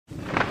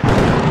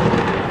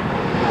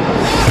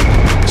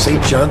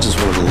St. John's is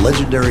one of the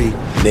legendary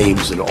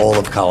names in all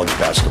of college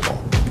basketball.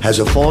 Has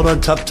it fallen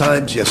on tough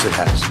times? Yes, it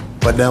has.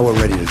 But now we're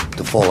ready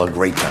to fall on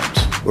great times.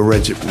 We're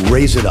ready to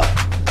raise it up,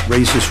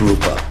 raise this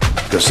roof up,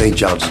 because St.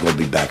 John's is going to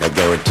be back, I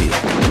guarantee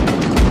it.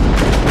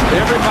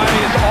 Everybody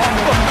is off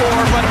the floor,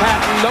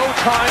 Manhattan, no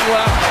time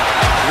left.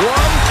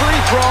 One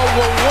free throw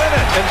will win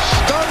it and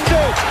stun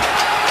Duke.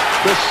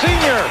 The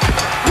senior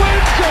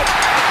wins it.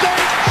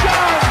 St.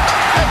 John's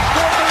has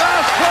scored the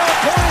last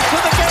 12 points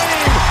of the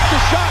game to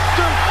shock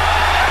Duke.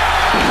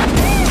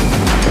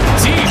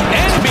 Deep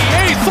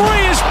NBA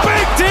three is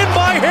baked in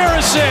by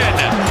Harrison.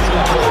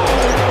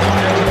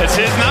 It's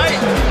his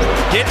night.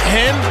 Get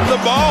him the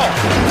ball.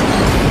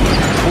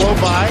 Blow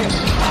by.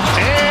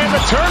 And the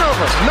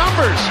turnover.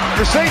 Numbers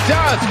for St.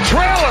 John's.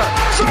 Trailer.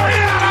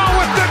 Soriano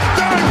with the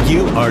dunk.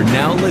 You are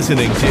now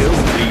listening to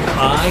the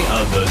Eye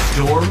of the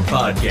Storm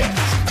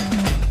podcast.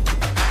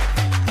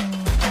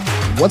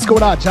 What's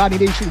going on, Johnny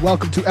Nation?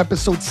 Welcome to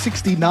episode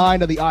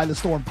 69 of the Eye of the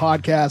Storm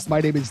podcast.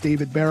 My name is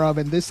David Barov,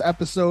 and this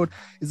episode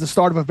is the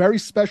start of a very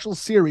special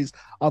series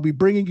I'll be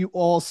bringing you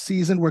all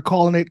season. We're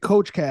calling it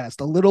Coachcast,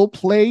 a little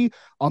play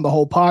on the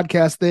whole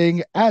podcast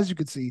thing. As you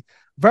can see,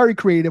 very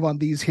creative on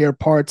these here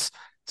parts.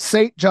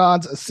 St.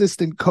 John's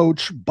assistant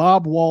coach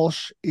Bob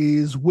Walsh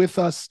is with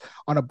us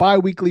on a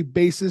bi-weekly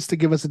basis to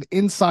give us an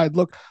inside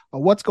look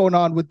on what's going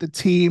on with the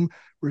team,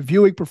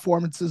 reviewing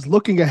performances,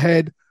 looking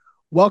ahead.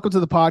 Welcome to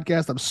the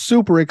podcast. I'm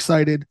super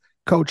excited,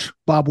 Coach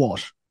Bob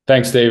Walsh.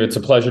 Thanks, Dave. It's a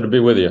pleasure to be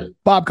with you.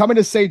 Bob, coming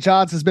to St.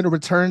 John's has been a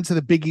return to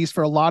the Big East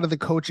for a lot of the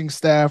coaching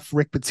staff.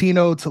 Rick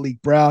Pitino,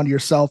 Talik Brown,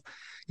 yourself.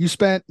 You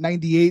spent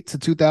 98 to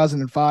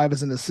 2005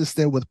 as an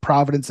assistant with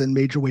Providence and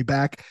made your way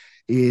back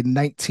in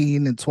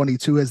 19 and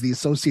 22 as the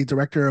associate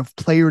director of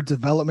player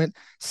development,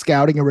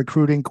 scouting, and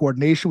recruiting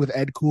coordination with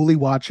Ed Cooley,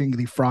 watching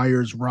the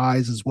Friars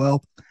rise as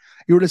well.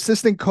 You were an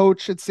assistant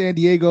coach at San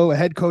Diego, a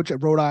head coach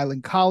at Rhode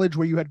Island College,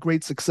 where you had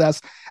great success,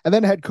 and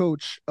then head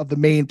coach of the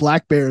Maine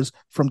Black Bears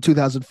from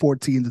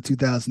 2014 to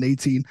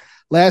 2018.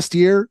 Last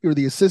year, you were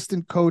the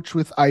assistant coach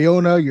with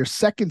Iona, your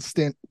second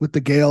stint with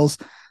the Gales.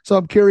 So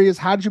I'm curious,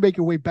 how did you make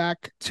your way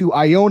back to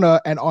Iona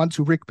and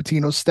onto Rick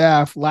Pitino's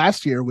staff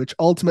last year, which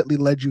ultimately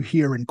led you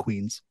here in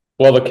Queens?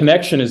 Well, the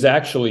connection is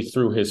actually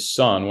through his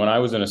son. When I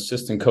was an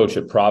assistant coach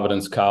at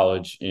Providence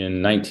College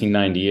in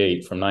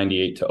 1998, from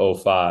 98 to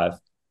 05,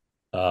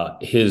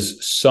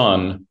 his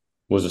son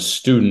was a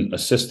student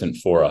assistant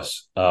for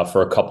us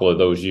for a couple of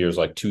those years,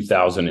 like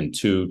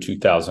 2002,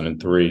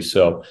 2003.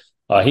 So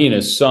he and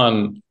his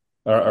son,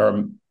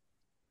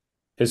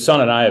 his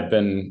son and I have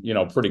been,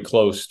 pretty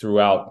close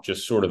throughout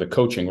just sort of the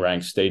coaching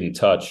ranks, stayed in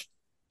touch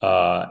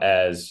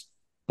as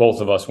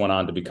both of us went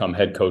on to become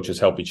head coaches,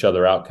 help each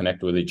other out,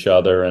 connect with each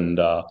other. And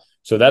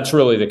so that's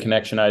really the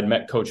connection. I had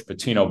met Coach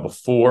Pitino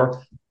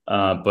before,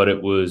 but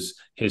it was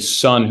his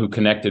son who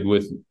connected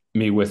with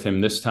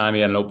him this time.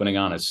 He had an opening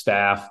on his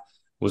staff,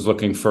 was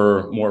looking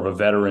for more of a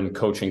veteran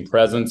coaching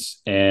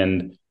presence,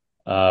 and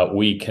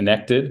we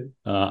connected.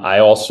 I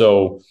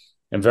also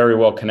am very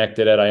well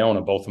connected at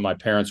Iona. Both of my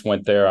parents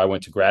went there. I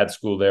went to grad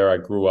school there. I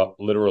grew up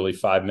literally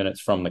 5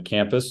 minutes from the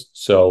campus.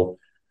 So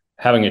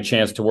having a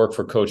chance to work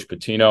for Coach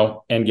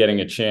Pitino and getting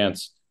a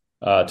chance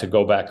to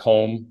go back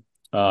home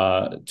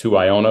to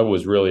Iona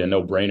was really a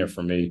no-brainer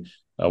for me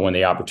when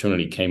the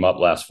opportunity came up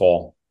last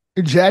fall.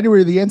 In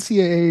January, the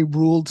NCAA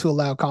ruled to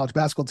allow college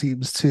basketball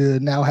teams to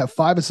now have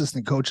 5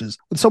 assistant coaches.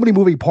 With so many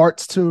moving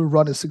parts to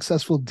run a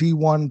successful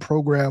D1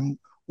 program,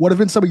 what have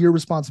been some of your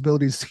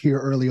responsibilities here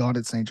early on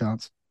at St.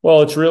 John's?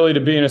 Well, it's really to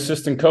be an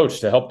assistant coach,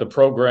 to help the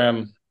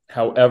program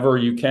however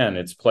you can.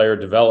 It's player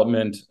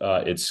development,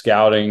 it's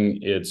scouting,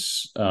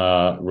 it's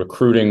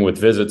recruiting with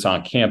visits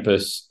on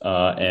campus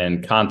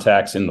and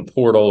contacts in the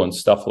portal and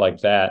stuff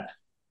like that.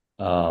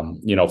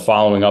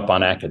 Following up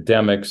on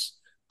academics,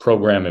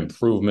 program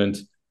improvement.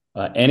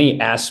 Any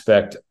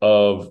aspect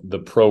of the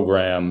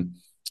program,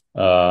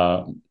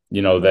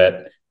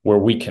 that where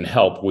we can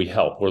help, we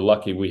help. We're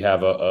lucky we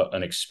have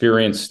an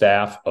experienced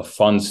staff, a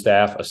fun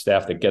staff, a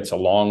staff that gets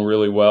along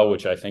really well,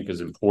 which I think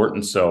is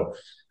important. So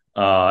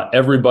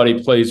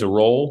everybody plays a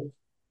role,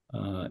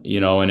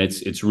 and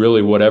it's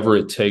really whatever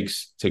it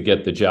takes to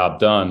get the job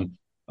done.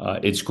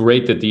 It's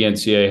great that the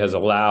NCAA has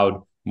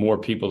allowed more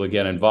people to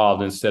get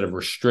involved instead of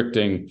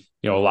restricting,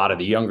 a lot of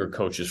the younger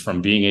coaches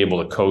from being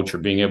able to coach or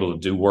being able to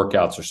do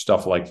workouts or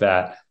stuff like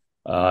that.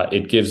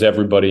 It gives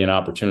everybody an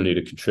opportunity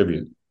to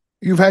contribute.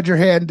 You've had your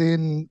hand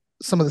in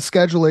some of the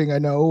scheduling. I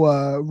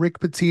know Rick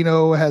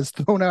Pitino has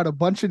thrown out a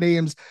bunch of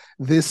names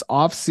this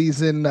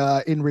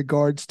offseason in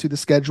regards to the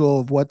schedule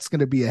of what's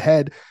going to be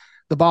ahead.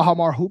 The Baha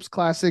Mar Hoops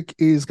Classic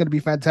is going to be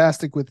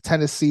fantastic with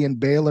Tennessee and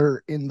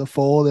Baylor in the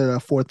fold, and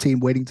a fourth team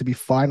waiting to be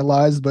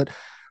finalized. But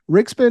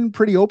Rick's been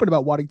pretty open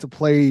about wanting to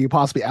play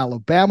possibly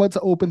Alabama to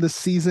open the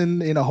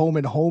season in a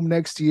home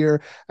next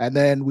year. And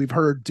then we've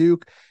heard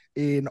Duke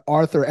in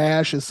Arthur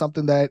Ashe is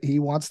something that he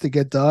wants to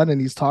get done and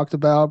he's talked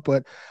about.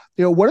 But,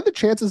 what are the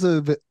chances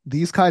of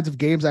these kinds of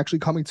games actually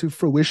coming to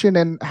fruition?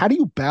 And how do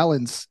you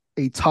balance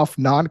a tough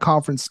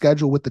non-conference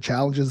schedule with the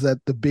challenges that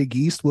the Big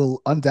East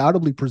will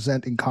undoubtedly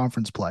present in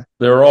conference play.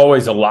 There are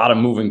always a lot of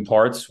moving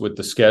parts with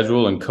the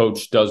schedule, and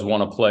coach does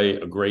want to play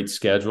a great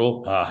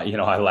schedule.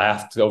 I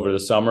laughed over the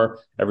summer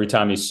every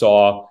time he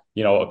saw,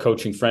 a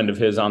coaching friend of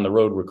his on the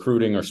road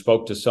recruiting or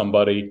spoke to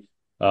somebody.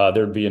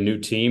 There'd be a new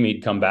team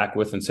he'd come back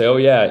with and say, oh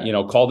yeah,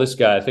 call this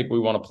guy. I think we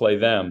want to play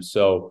them.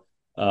 So,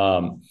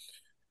 but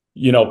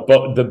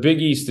the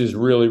Big East is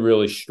really,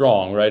 really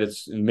strong, right?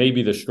 It's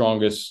maybe the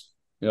strongest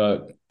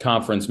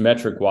conference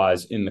metric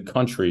wise in the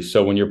country.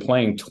 So when you're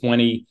playing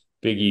 20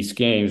 Big East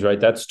games, right,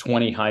 that's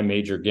 20 high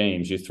major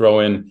games. You throw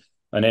in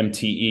an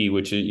MTE,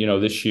 which is,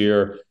 this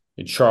year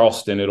in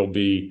Charleston, it'll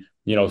be,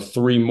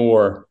 3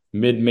 more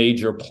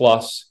mid-major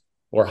plus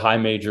or high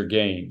major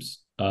games.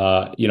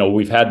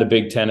 We've had the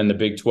Big Ten and the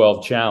Big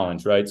 12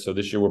 challenge, right? So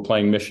this year we're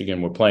playing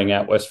Michigan, we're playing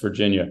at West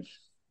Virginia.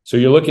 So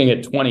you're looking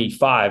at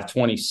 25,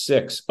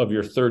 26 of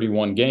your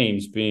 31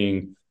 games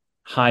being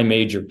high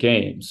major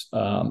games.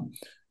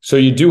 So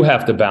you do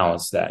have to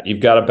balance that. You've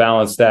got to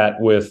balance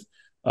that with,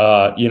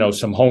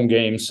 some home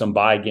games, some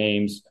bye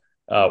games,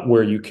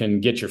 where you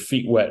can get your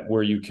feet wet,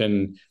 where you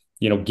can,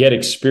 get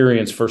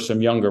experience for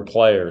some younger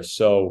players.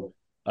 So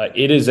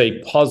it is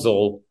a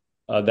puzzle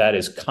that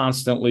is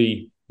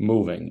constantly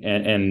moving,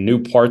 and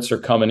new parts are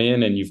coming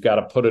in, and you've got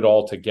to put it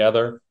all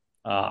together.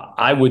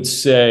 I would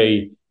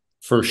say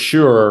for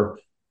sure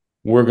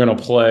we're going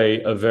to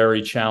play a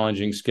very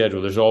challenging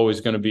schedule. There's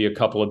always going to be a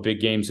couple of big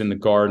games in the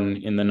Garden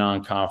in the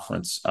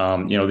non-conference.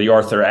 The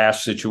Arthur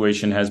Ashe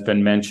situation has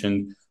been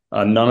mentioned.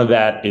 None of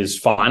that is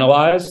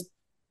finalized,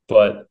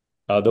 but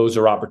those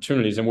are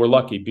opportunities. And we're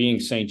lucky, being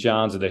St.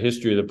 John's, of the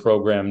history of the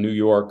program, New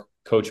York,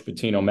 Coach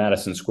Pitino,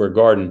 Madison Square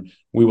Garden,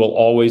 we will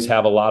always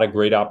have a lot of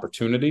great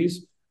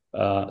opportunities.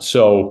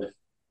 So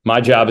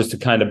my job is to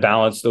kind of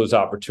balance those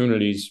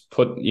opportunities,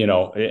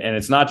 and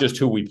it's not just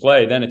who we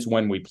play, then it's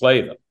when we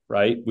play them.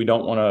 Right. We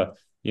don't want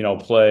to,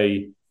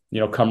 play,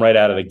 come right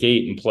out of the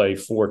gate and play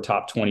 4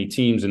 top 20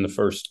 teams in the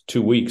first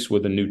 2 weeks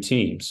with a new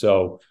team.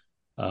 So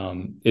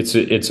it's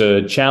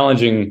a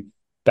challenging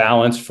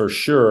balance for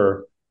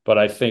sure. But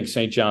I think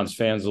St. John's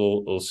fans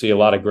will see a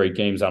lot of great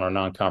games on our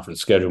non-conference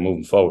schedule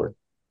moving forward.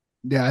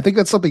 Yeah, I think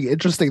that's something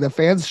interesting that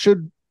fans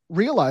should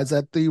realize,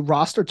 that the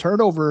roster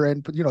turnover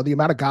and, the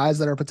amount of guys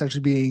that are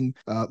potentially being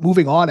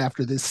moving on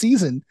after this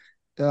season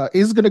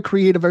is going to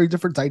create a very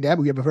different dynamic.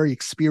 We have a very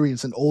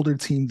experienced and older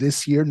team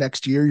this year.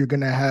 Next year, you're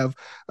going to have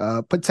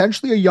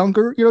potentially a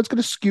younger, it's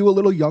going to skew a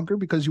little younger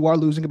because you are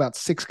losing about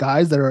 6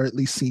 guys that are at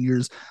least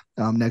seniors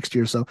next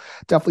year. So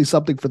definitely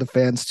something for the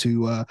fans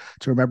to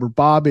remember.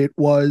 Bob, it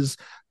was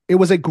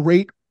a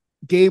great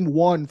game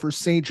 1 for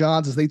St.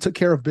 John's as they took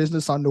care of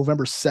business on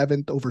November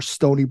 7th over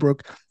Stony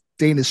Brook.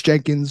 Danis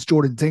Jenkins,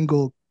 Jordan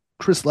Dingle,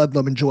 Chris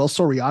Ledlum, and Joel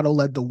Soriano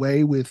led the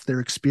way with their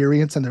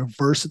experience and their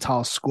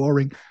versatile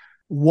scoring.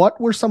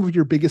 What were some of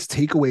your biggest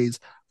takeaways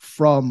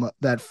from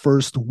that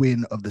first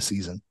win of the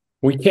season?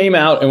 We came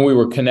out and we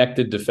were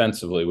connected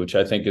defensively, which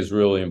I think is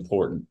really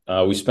important.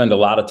 We spend a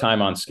lot of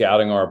time on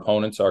scouting our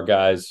opponents. Our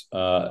guys,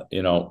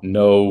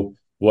 know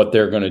what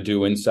they're going to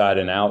do inside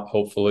and out,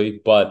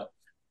 hopefully. But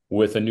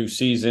with a new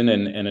season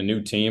and a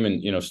new team,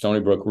 and, Stony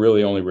Brook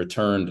really only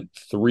returned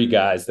 3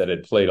 guys that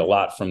had played a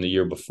lot from the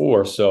year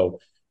before.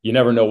 So you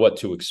never know what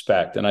to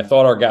expect. And I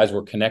thought our guys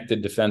were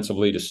connected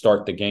defensively to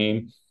start the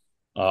game.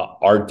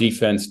 Our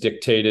defense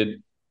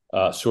dictated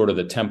sort of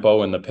the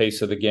tempo and the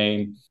pace of the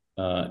game,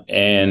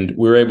 and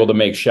we were able to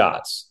make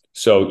shots.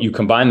 So you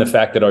combine the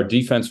fact that our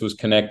defense was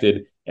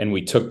connected and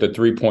we took the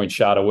 3-point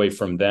shot away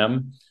from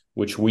them,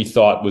 which we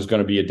thought was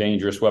going to be a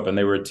dangerous weapon.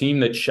 They were a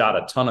team that shot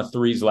a ton of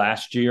threes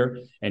last year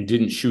and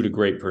didn't shoot a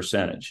great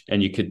percentage.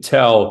 And you could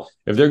tell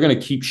if they're going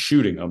to keep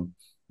shooting them,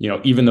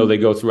 even though they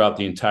go throughout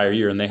the entire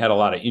year, and they had a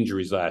lot of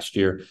injuries last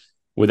year,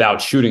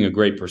 without shooting a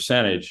great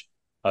percentage,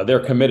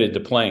 they're committed to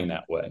playing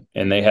that way.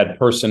 And they had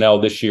personnel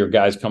this year,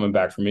 guys coming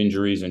back from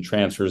injuries and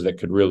transfers that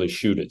could really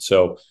shoot it.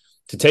 So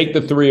to take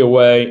the 3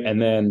 away,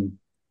 and then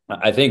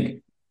I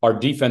think our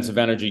defensive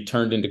energy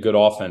turned into good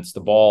offense.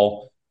 The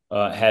ball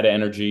had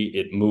energy.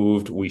 It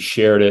moved. We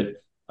shared it.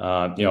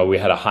 We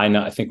had a high,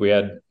 I think we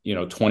had,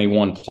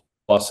 21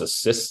 plus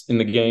assists in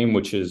the game,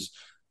 which is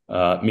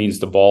means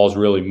the ball is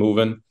really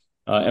moving.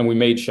 And we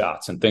made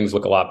shots, and things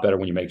look a lot better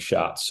when you make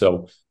shots.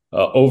 So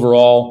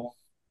overall,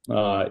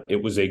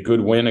 it was a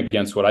good win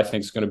against what I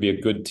think is going to be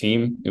a good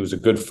team. It was a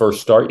good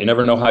first start. You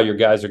never know how your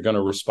guys are going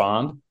to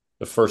respond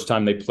the first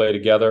time they play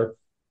together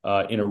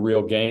in a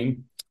real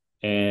game.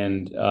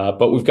 And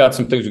but we've got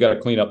some things we got to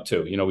clean up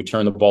too. We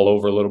turned the ball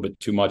over a little bit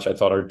too much. I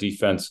thought our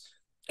defense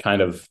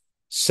kind of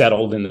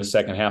settled in the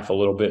second half a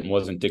little bit and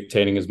wasn't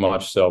dictating as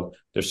much. So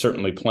there's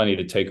certainly plenty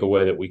to take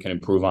away that we can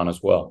improve on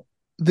as well.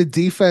 The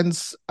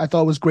defense, I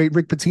thought, was great.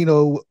 Rick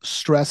Pitino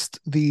stressed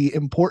the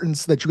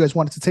importance that you guys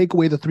wanted to take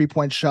away the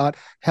 3-point shot,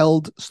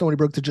 held Stony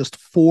Brook to just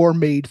 4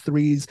 made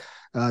threes.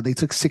 They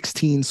took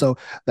 16, so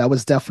that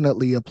was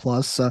definitely a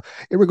plus. In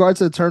regards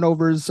to the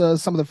turnovers,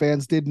 some of the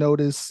fans did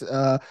notice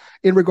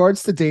in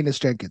regards to Danis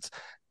Jenkins.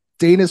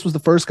 Danis was the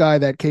first guy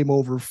that came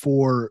over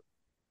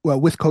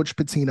with Coach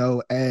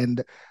Pitino,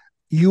 and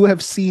You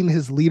have seen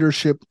his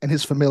leadership and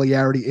his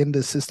familiarity in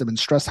this system and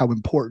stressed how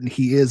important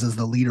he is as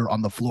the leader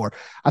on the floor.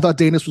 I thought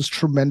Danis was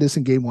tremendous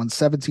in game one,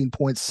 17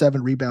 points,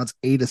 7 rebounds,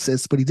 8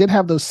 assists, but he did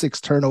have those 6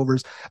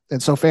 turnovers.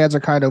 And so fans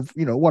are kind of,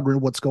 wondering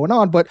what's going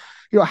on. But,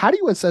 how do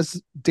you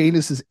assess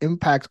Danis's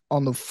impact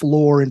on the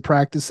floor in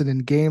practice and in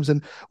games?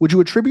 And would you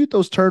attribute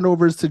those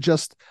turnovers to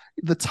just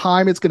the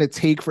time it's going to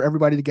take for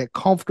everybody to get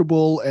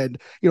comfortable? And,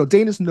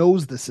 Danis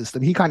knows the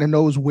system. He kind of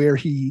knows where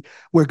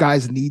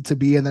guys need to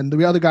be. And then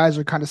the other guys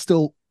are kind of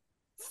still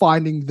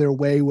finding their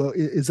way. Well,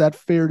 is that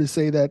fair to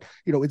say that,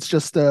 it's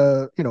just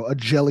a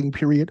gelling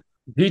period?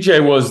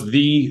 DJ was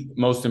the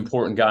most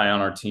important guy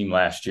on our team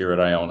last year at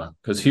Iona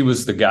because he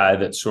was the guy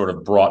that sort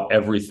of brought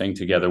everything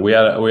together. We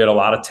had a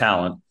lot of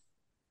talent,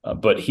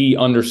 but he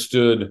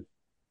understood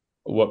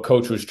what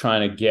coach was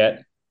trying to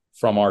get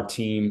from our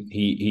team.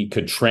 He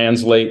could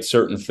translate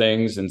certain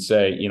things and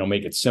say,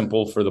 make it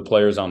simple for the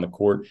players on the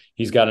court.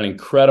 He's got an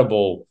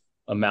incredible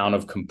amount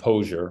of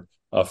composure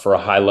for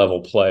a high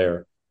level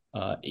player.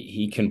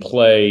 He can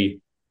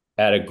play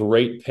at a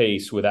great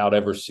pace without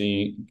ever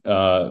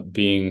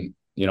being,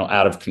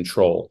 out of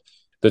control.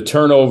 The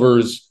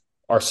turnovers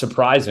are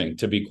surprising,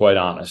 to be quite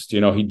honest.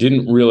 He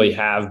didn't really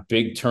have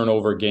big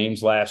turnover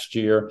games last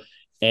year.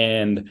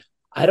 And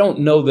I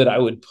don't know that I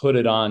would put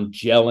it on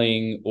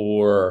gelling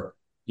or,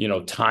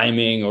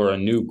 timing or a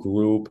new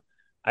group.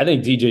 I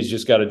think DJ's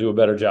just got to do a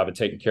better job of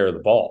taking care of the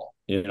ball.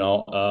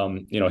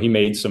 He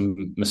made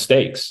some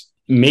mistakes.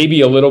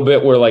 Maybe a little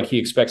bit where like he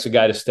expects a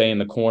guy to stay in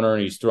the corner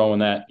and he's throwing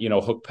that,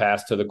 hook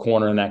pass to the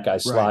corner and that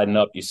guy's sliding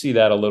up. You see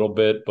that a little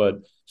bit, but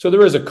so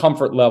there is a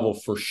comfort level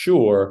for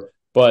sure.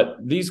 But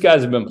these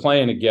guys have been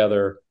playing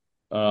together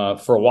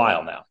for a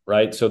while now,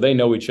 right? So they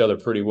know each other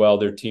pretty well.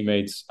 They're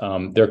teammates.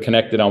 They're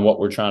connected on what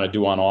we're trying to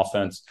do on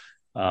offense.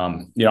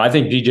 I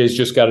think DJ's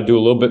just got to do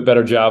a little bit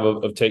better job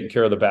of taking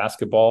care of the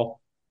basketball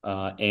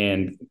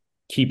and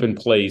keeping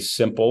plays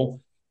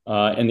simple.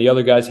 And the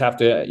other guys have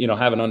to,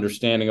 have an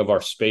understanding of our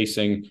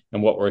spacing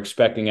and what we're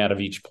expecting out of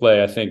each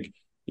play. I think,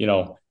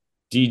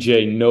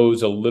 DJ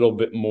knows a little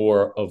bit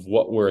more of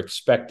what we're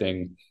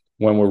expecting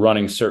when we're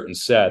running certain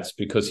sets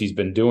because he's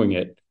been doing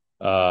it.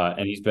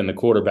 And he's been the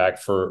quarterback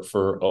for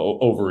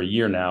over a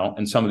year now.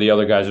 And some of the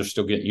other guys are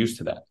still getting used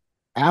to that.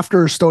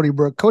 After Stony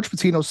Brook, Coach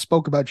Pitino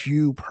spoke about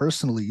you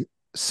personally,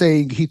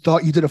 saying he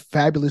thought you did a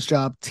fabulous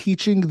job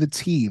teaching the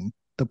team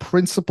the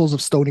principles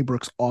of Stony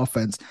Brook's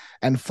offense,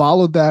 and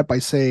followed that by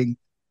saying,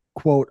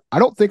 quote, "I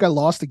don't think I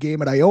lost a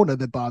game at Iona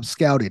that Bob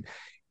scouted.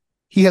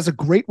 He has a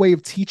great way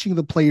of teaching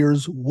the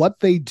players what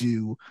they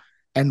do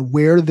and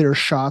where their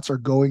shots are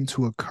going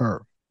to occur."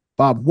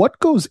 Bob, what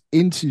goes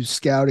into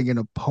scouting an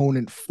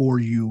opponent for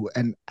you,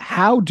 and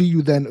how do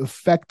you then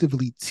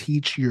effectively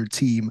teach your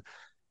team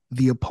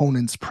the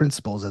opponent's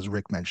principles, as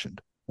Rick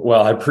mentioned?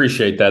 Well, I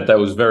appreciate that. That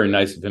was very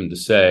nice of him to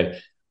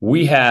say.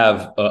 We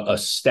have a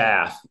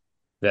staff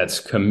that's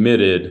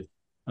committed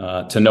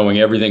to knowing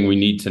everything we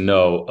need to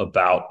know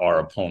about our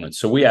opponents.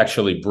 So we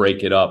actually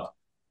break it up.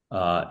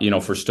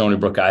 For Stony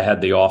Brook, I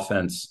had the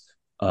offense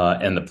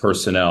and the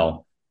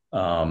personnel.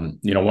 One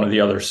of the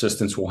other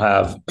assistants will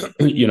have,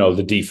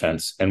 the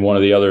defense, and one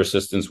of the other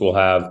assistants will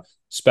have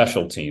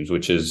special teams,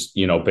 which is,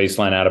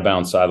 baseline out of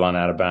bounds, sideline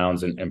out of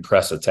bounds, and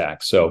press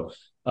attack. So,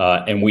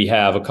 and we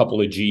have a couple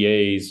of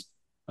GAs,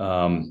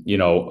 Brandon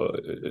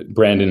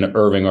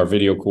Irving, our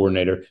video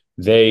coordinator,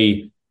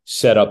 they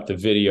set up the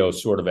video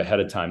sort of ahead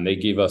of time. They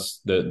give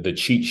us the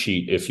cheat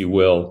sheet, if you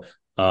will.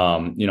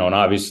 And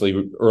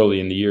obviously early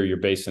in the year, you're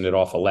basing it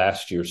off of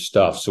last year's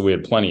stuff. So we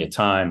had plenty of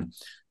time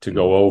to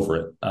go over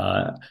it.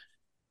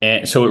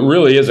 And so it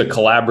really is a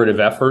collaborative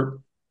effort.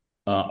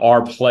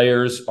 Our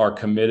players are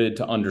committed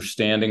to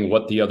understanding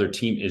what the other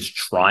team is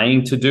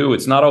trying to do.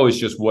 It's not always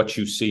just what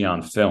you see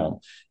on film.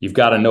 You've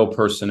got to know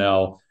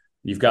personnel.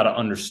 You've got to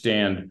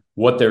understand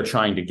what they're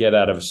trying to get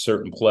out of a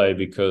certain play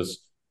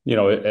because,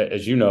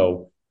 as you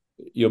know,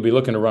 you'll be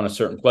looking to run a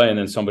certain play and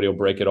then somebody will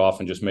break it off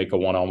and just make a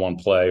one-on-one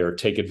play or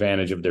take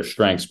advantage of their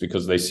strengths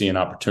because they see an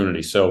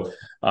opportunity. So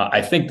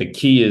I think the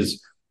key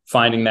is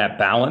finding that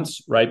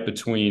balance, right,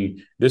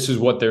 between this is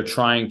what they're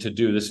trying to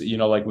do. This,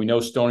 like we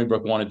know Stony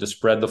Brook wanted to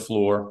spread the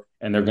floor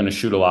and they're going to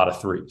shoot a lot of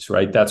threes,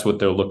 right? That's what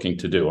they're looking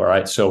to do. All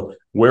right. So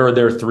where are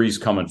their threes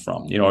coming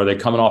from? Are they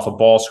coming off of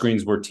ball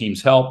screens where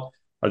teams help?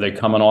 Are they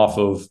coming off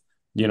of,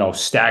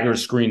 stagger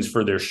screens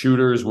for their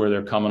shooters where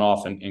they're coming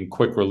off and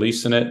quick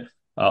releasing it?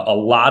 A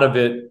lot of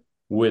it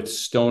with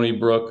Stony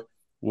Brook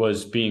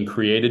was being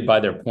created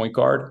by their point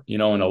guard,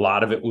 and a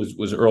lot of it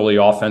was early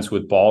offense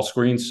with ball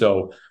screens.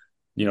 So,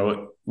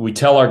 we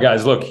tell our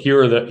guys, look,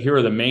 here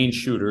are the main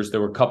shooters.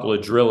 There were a couple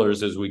of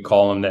drillers, as we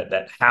call them,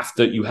 that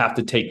you have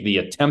to take the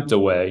attempt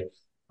away.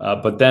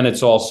 But then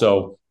it's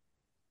also,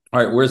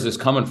 all right, where's this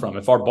coming from?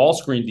 If our ball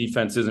screen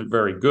defense isn't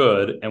very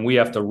good and we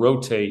have to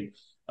rotate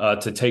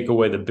to take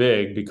away the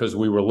big because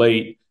we were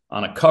late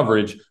on a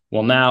coverage,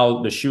 well,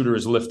 now the shooter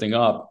is lifting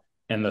up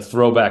and the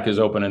throwback is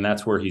open, and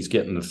that's where he's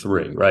getting the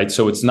three, right?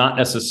 So it's not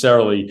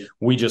necessarily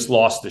we just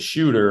lost the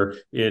shooter.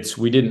 It's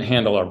we didn't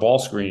handle our ball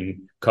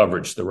screen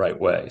coverage the right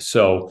way.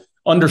 So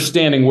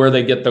understanding where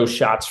they get those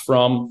shots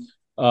from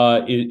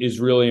is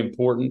really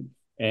important.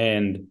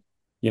 And,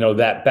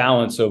 that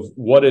balance of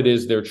what it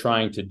is they're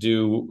trying to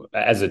do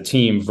as a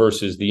team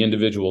versus the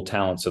individual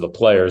talents of the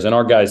players. And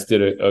our guys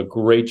did a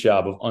great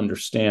job of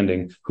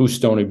understanding who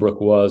Stony Brook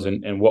was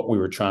and what we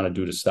were trying to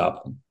do to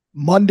stop them.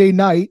 Monday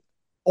night,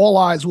 all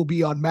eyes will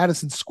be on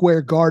Madison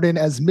Square Garden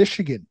as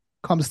Michigan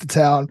comes to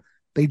town.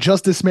 They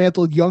just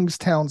dismantled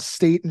Youngstown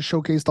State and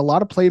showcased a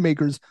lot of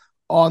playmakers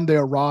on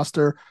their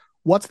roster.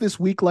 What's this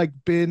week like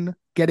been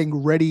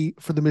getting ready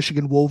for the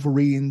Michigan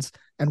Wolverines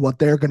and what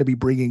they're going to be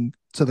bringing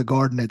to the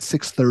Garden at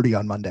 6:30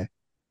 on Monday?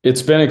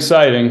 It's been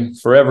exciting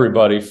for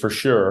everybody, for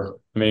sure.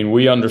 I mean,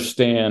 we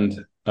understand,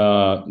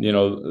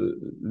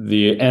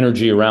 the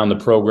energy around the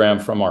program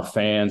from our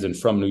fans and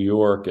from New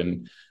York,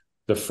 and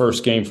the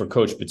first game for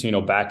Coach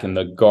Pitino back in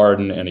the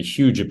Garden, and a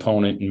huge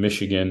opponent in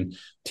Michigan,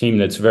 team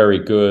that's very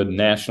good,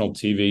 national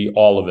TV,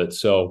 all of it.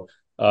 So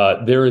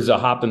there is a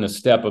hop in the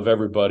step of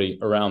everybody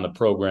around the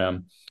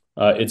program.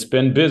 It's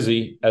been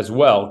busy as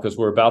well because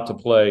we're about to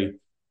play,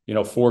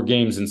 4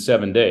 games in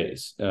 7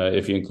 days,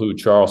 if you include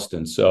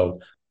Charleston. So,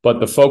 but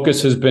the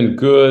focus has been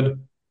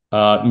good.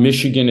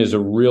 Michigan is a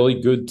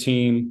really good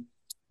team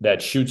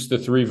that shoots the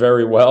three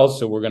very well.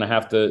 So we're going to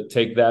have to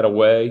take that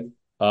away.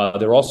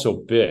 They're also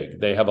big.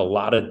 They have a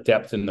lot of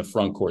depth in the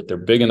front court. They're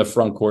big in the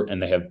front court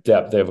and they have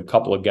depth. They have a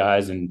couple of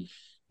guys in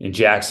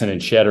Jackson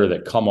and Cheddar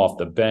that come off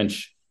the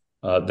bench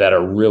that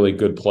are really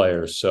good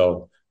players.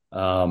 So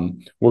we're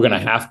going to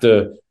have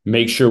to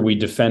make sure we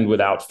defend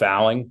without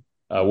fouling.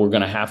 We're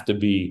going to have to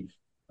be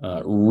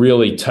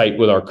really tight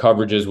with our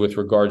coverages with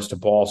regards to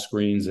ball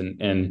screens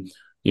and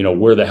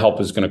where the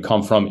help is going to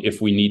come from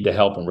if we need the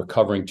help in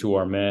recovering to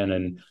our men.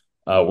 And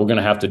we're going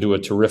to have to do a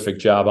terrific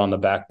job on the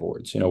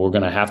backboards. We're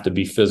going to have to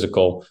be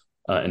physical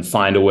and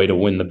find a way to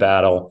win the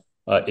battle.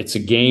 It's a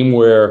game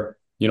where,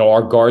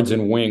 our guards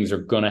and wings are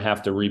going to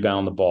have to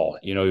rebound the ball.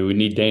 We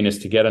need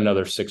Danis to get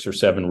another 6 or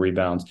 7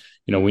 rebounds.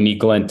 We need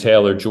Glenn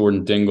Taylor,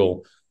 Jordan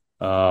Dingle,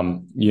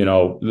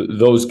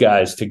 those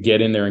guys to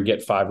get in there and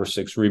get 5 or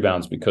 6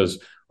 rebounds because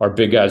our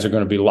big guys are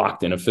going to be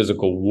locked in a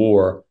physical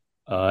war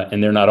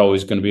and they're not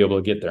always going to be able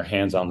to get their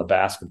hands on the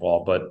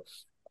basketball.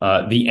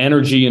 But the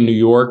energy in New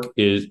York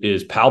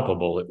is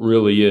palpable. It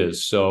really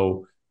is.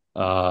 So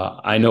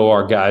I know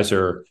our guys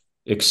are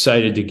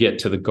excited to get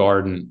to the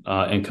Garden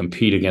and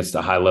compete against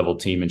a high-level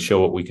team and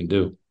show what we can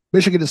do.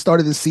 Michigan has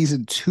started this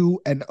season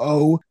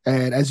 2-0,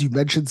 and as you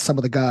mentioned, some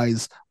of the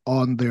guys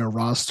on their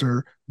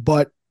roster,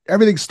 but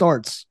everything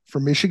starts for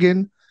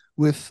Michigan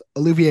with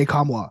Olivier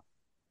Kamwa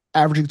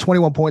averaging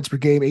 21 points per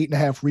game,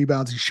 8.5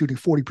 rebounds. He's shooting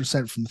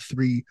 40% from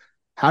 3.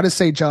 How does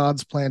St.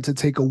 John's plan to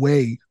take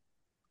away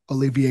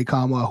Olivier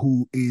Kamwa,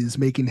 who is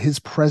making his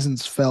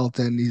presence felt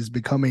and is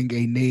becoming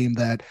a name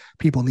that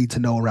people need to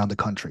know around the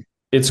country?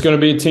 It's going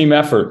to be a team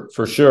effort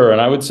for sure.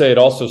 And I would say it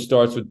also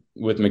starts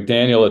with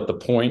McDaniel at the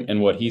point and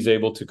what he's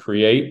able to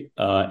create.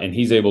 And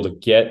he's able to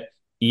get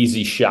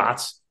easy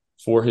shots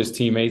for his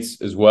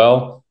teammates as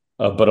well.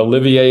 But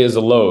Olivier is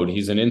a load.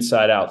 He's an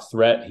inside-out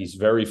threat. He's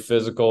very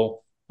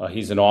physical.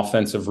 He's an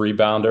offensive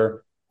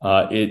rebounder.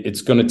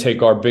 It's going to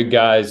take our big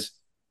guys,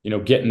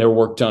 getting their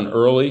work done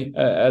early,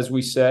 as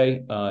we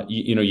say.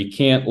 You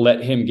can't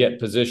let him get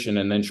position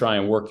and then try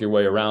and work your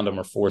way around him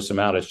or force him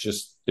out. It's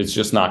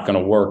just not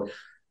going to work.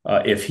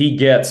 If he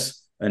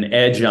gets an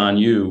edge on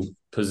you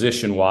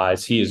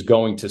position-wise, he is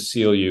going to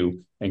seal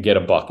you and get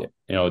a bucket.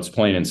 It's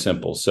plain and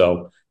simple.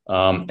 So,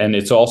 and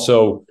it's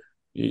also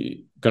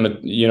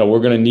we're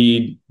going to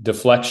need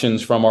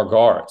deflections from our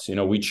guards.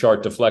 We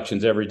chart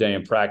deflections every day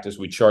in practice.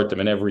 We chart them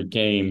in every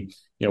game.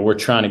 We're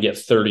trying to get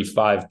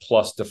 35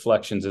 plus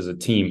deflections as a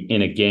team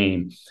in a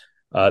game.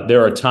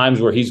 There are times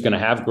where he's going to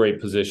have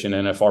great position.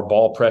 And if our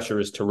ball pressure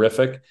is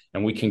terrific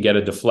and we can get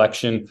a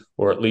deflection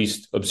or at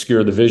least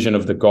obscure the vision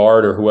of the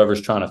guard or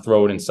whoever's trying to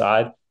throw it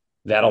inside,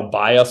 that'll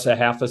buy us a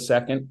half a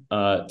second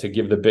to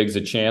give the bigs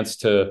a chance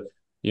to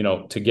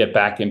get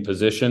back in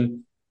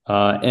position.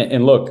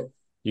 And look,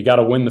 you got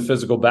to win the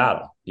physical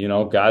battle.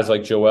 Guys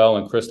like Joel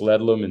and Chris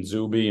Ledlum and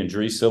Zuby and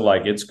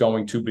Drisa, it's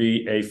going to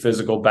be a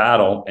physical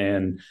battle.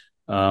 And,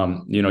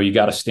 you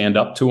got to stand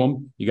up to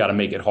them. You got to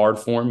make it hard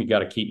for them. You got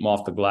to keep them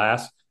off the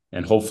glass.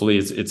 And hopefully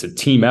it's a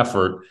team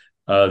effort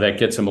that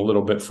gets them a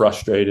little bit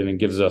frustrated and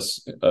gives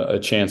us a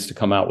chance to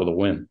come out with a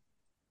win.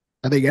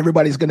 I think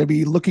everybody's going to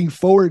be looking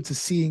forward to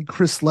seeing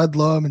Chris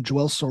Ledlum and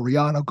Joel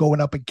Soriano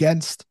going up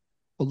against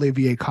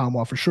Olivier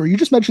Kamwa for sure. You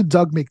just mentioned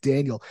Doug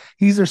McDaniel.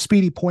 He's their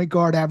speedy point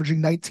guard,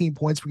 averaging 19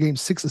 points per game,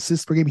 6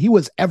 assists per game. He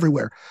was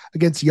everywhere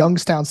against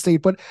Youngstown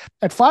State, but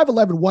at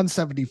 5'11",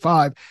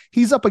 175,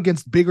 he's up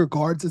against bigger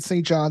guards at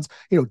St. John's.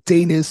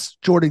 Danis,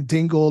 Jordan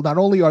Dingle. Not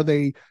only are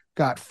they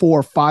got 4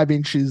 or 5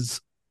 inches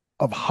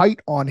of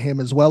height on him,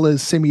 as well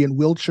as Simeon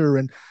Wilcher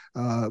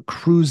and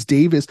Cruz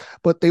Davis,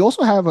 but they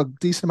also have a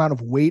decent amount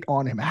of weight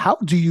on him. How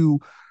do you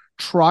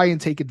try and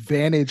take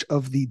advantage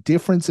of the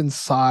difference in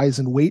size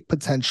and weight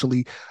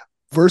potentially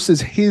versus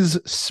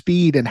his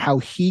speed and how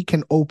he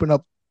can open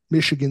up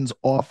Michigan's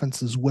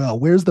offense as well.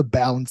 Where's the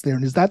balance there?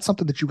 And is that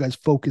something that you guys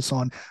focus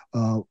on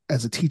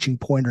as a teaching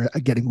pointer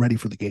getting ready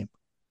for the game?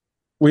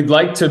 We'd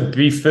like to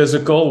be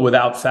physical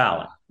without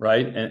fouling,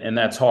 right? And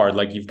that's hard.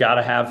 Like, you've got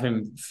to have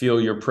him feel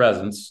your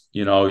presence.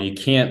 You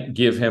can't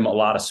give him a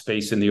lot of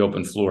space in the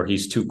open floor.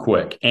 He's too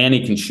quick, and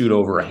he can shoot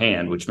over a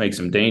hand, which makes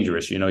him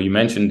dangerous. You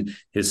mentioned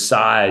his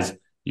size.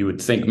 You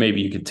would think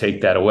maybe you could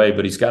take that away,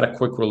 but he's got a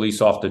quick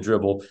release off the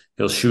dribble.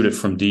 He'll shoot it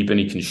from deep, and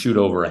he can shoot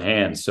over a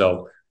hand.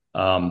 So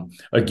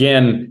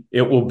again,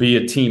 it will be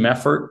a team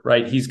effort,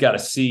 right? He's got to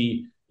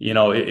see,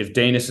 if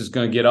Danis is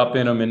going to get up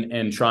in him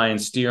and try and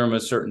steer him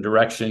a certain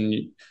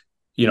direction,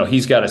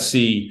 he's got to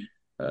see,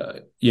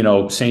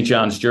 St.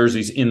 John's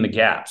jerseys in the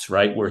gaps,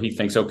 right? Where he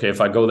thinks, okay, if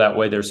I go that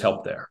way, there's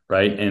help there,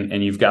 right?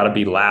 And you've got to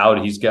be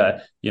loud. He's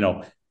got,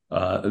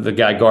 the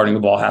guy guarding the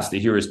ball has to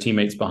hear his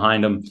teammates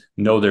behind him,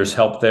 know there's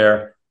help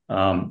there.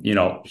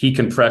 He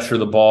can pressure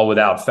the ball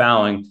without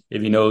fouling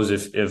if he knows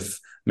if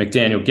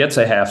McDaniel gets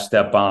a half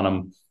step on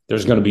him,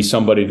 there's going to be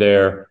somebody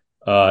there,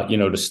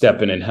 to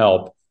step in and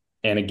help.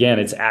 And again,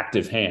 it's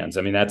active hands.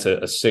 I mean, that's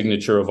a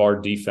signature of our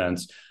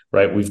defense,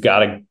 right? We've got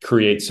to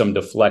create some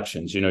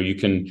deflections. You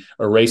can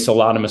erase a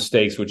lot of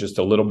mistakes with just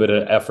a little bit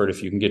of effort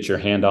if you can get your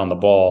hand on the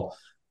ball.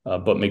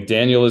 But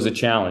McDaniel is a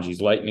challenge.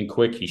 He's lightning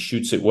quick. He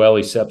shoots it well.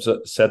 He sets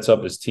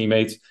up his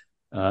teammates,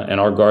 and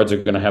our guards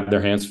are going to have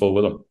their hands full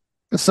with him.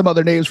 Some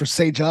other names for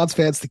St. John's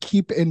fans to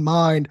keep in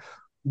mind.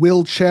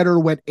 Will Cheddar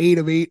went 8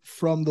 of 8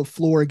 from the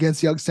floor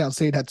against Youngstown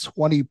State, had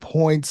 20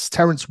 points.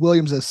 Terrence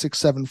Williams, a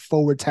 6'7"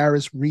 forward.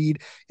 Tarris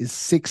Reed is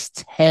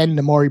 6'10".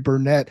 Namari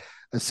Burnett,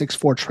 a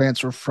 6'4"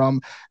 transfer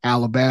from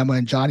Alabama.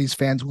 And Johnny's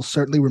fans will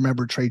certainly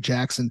remember Trey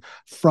Jackson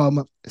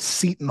from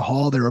Seton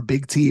Hall. They're a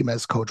big team,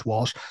 as Coach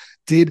Walsh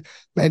did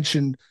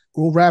mention.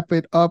 We'll wrap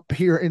it up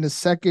here in a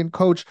second.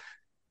 Coach,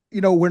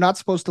 we're not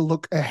supposed to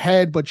look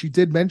ahead, but you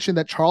did mention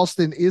that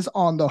Charleston is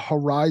on the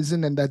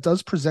horizon, and that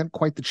does present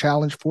quite the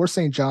challenge for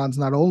St. John's.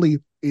 Not only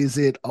is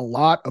it a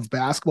lot of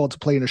basketball to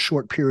play in a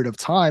short period of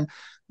time,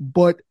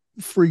 but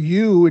for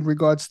you, in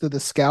regards to the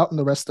scout and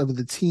the rest of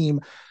the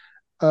team,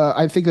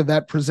 I think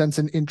that presents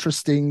an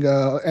interesting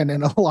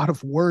and a lot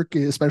of work,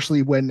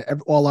 especially when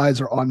all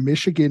eyes are on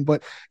Michigan.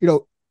 But,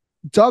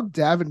 Doug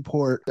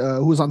Davenport,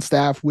 who's on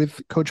staff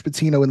with Coach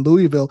Pitino in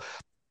Louisville,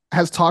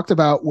 has talked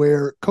about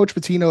where Coach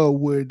Pitino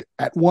would,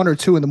 at 1 or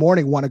 2 in the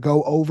morning, want to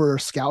go over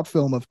scout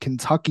film of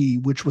Kentucky,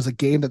 which was a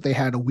game that they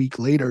had a week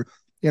later.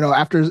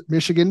 After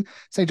Michigan,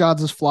 St.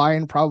 John's is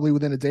flying probably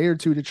within a day or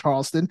two to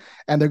Charleston,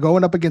 and they're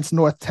going up against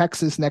North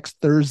Texas next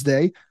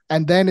Thursday.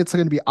 And then it's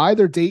going to be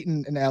either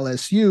Dayton and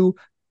LSU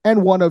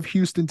and one of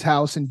Houston,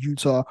 Towson,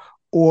 Utah,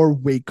 or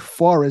Wake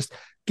Forest.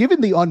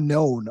 Given the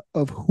unknown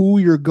of who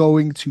you're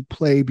going to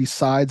play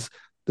besides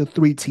the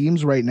 3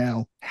 teams right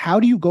now, how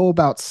do you go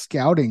about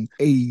scouting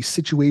a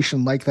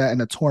situation like that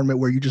in a tournament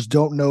where you just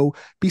don't know,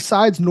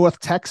 besides North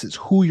Texas,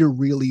 who you're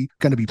really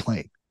going to be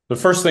playing? The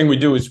first thing we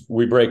do is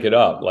we break it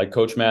up. Like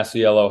Coach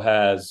Masiello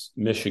has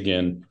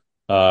Michigan,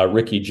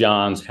 Ricky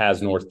Johns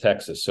has North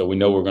Texas, so we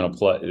know we're going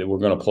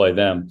to play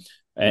them,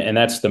 and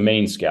that's the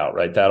main scout,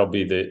 right? That'll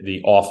be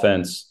the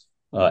offense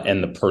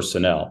and the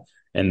personnel,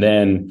 and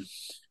then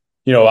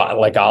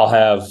I'll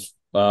have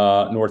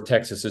North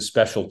Texas's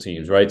special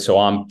teams, right? So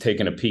I'm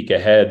taking a peek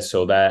ahead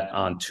so that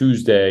on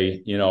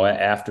Tuesday,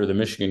 after the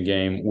Michigan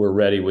game, we're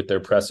ready with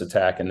their press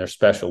attack and their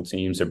special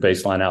teams, their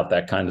baseline out,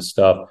 that kind of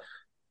stuff.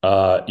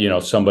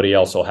 Somebody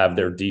else will have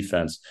their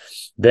defense.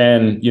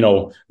 Then,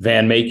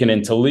 Van Macon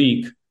and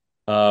Talik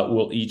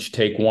will each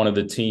take one of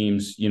the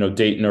teams,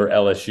 Dayton or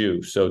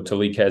LSU. So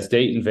Talik has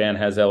Dayton, Van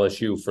has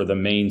LSU for the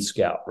main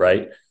scout,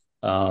 right?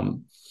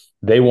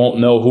 They won't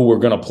know who we're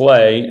going to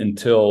play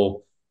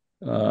until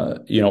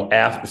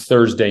after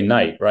Thursday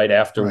night, right?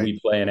 After we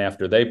play and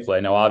after they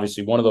play. Now,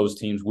 obviously, one of those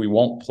teams we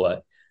won't play.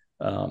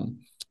 Then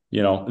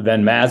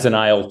Maz and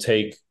I will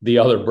take the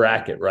other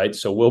bracket, right?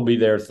 So we'll be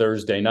there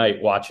Thursday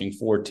night watching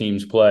 4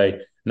 teams play,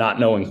 not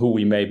knowing who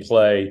we may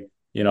play,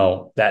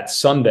 that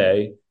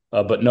Sunday,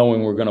 but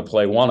knowing we're going to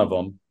play one of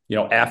them.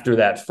 After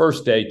that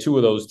first day, 2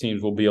 of those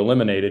teams will be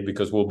eliminated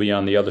because we'll be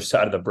on the other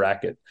side of the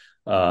bracket.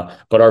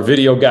 But our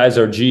video guys,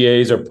 our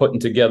GAs are putting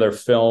together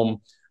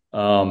film.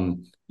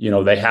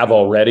 They have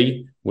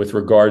already with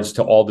regards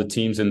to all the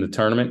teams in the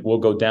tournament. We'll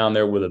go down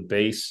there with a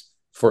base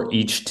for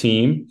each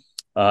team.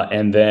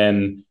 And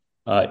then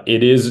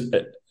it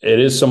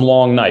is some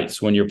long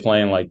nights when you're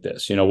playing like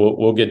this.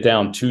 We'll get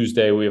down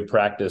Tuesday. We have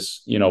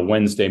practice,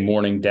 Wednesday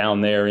morning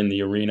down there in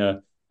the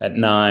arena at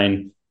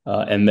 9.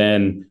 And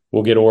then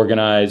we'll get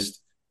organized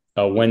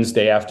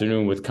Wednesday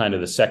afternoon with kind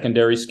of the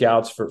secondary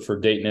scouts for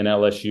Dayton and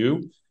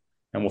LSU.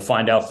 And we'll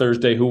find out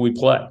Thursday who we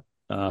play.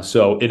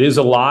 So it is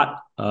a lot.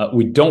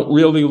 We don't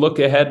really look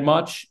ahead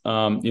much.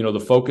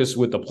 The focus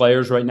with the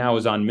players right now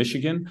is on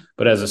Michigan.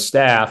 But as a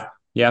staff,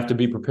 you have to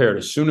be prepared.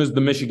 As soon as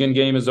the Michigan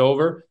game is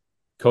over,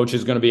 coach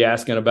is going to be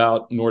asking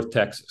about North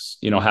Texas.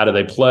 How do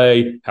they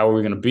play? How are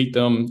we going to beat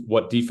them?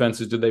 What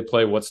defenses do they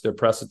play? What's their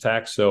press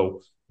attack?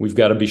 So we've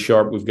got to be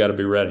sharp. We've got to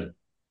be ready.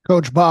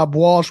 Coach Bob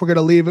Walsh, we're going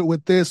to leave it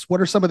with this. What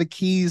are some of the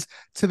keys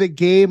to the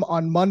game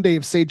on Monday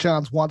if St.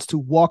 John's wants to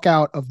walk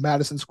out of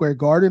Madison Square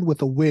Garden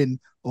with a win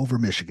over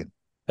Michigan?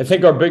 I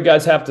think our big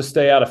guys have to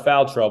stay out of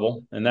foul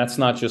trouble, and that's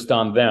not just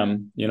on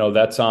them.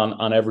 That's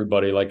on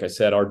everybody. Like I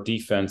said, our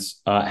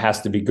defense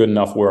has to be good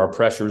enough where our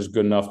pressure is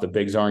good enough. The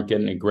bigs aren't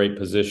getting in great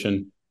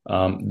position.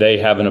 They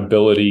have an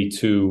ability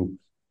to,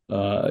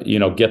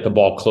 get the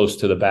ball close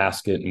to the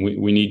basket, and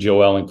we need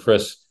Joel and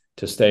Chris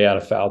to stay out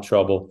of foul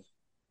trouble.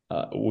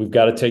 We've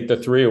got to take the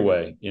three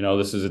away.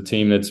 This is a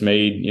team that's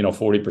made,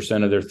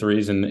 40% of their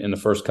threes in the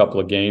first couple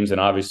of games, and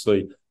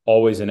obviously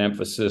always an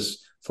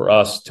emphasis for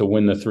us to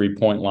win the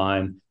 3-point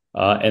line.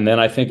 And then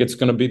I think it's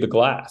going to be the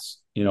glass.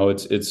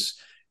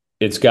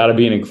 It's got to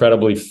be an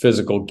incredibly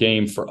physical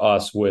game for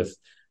us with,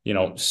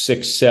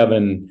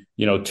 6'7",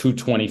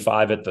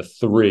 225 at the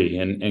three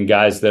and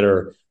guys that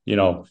are,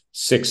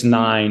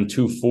 6'9",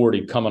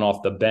 240 coming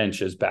off the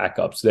bench as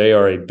backups. They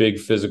are a big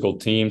physical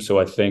team. So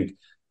I think,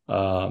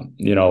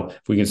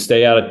 if we can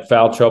stay out of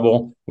foul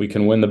trouble, we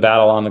can win the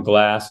battle on the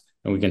glass,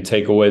 and we can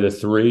take away the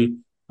three.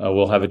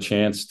 We'll have a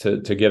chance to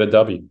get a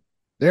W.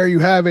 There you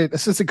have it.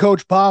 Assistant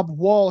Coach Bob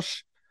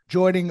Walsh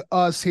joining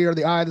us here on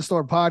the Eye of the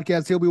Storm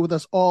podcast. He'll be with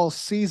us all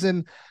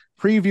season,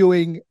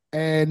 previewing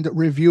and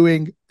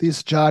reviewing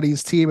this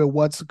Johnny's team and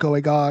what's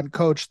going on.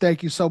 Coach,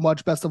 thank you so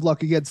much. Best of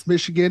luck against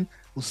Michigan.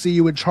 We'll see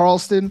you in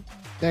Charleston.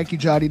 Thank you,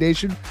 Johnny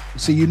Nation. We'll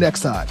see you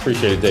next time.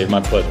 Appreciate it, Dave.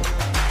 My pleasure.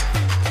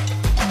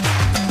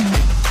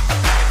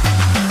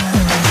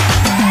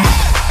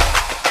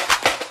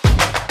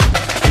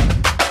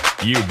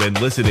 You've been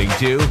listening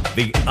to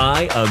the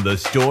Eye on the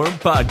Storm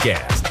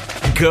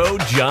podcast. Go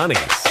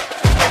Johnnies.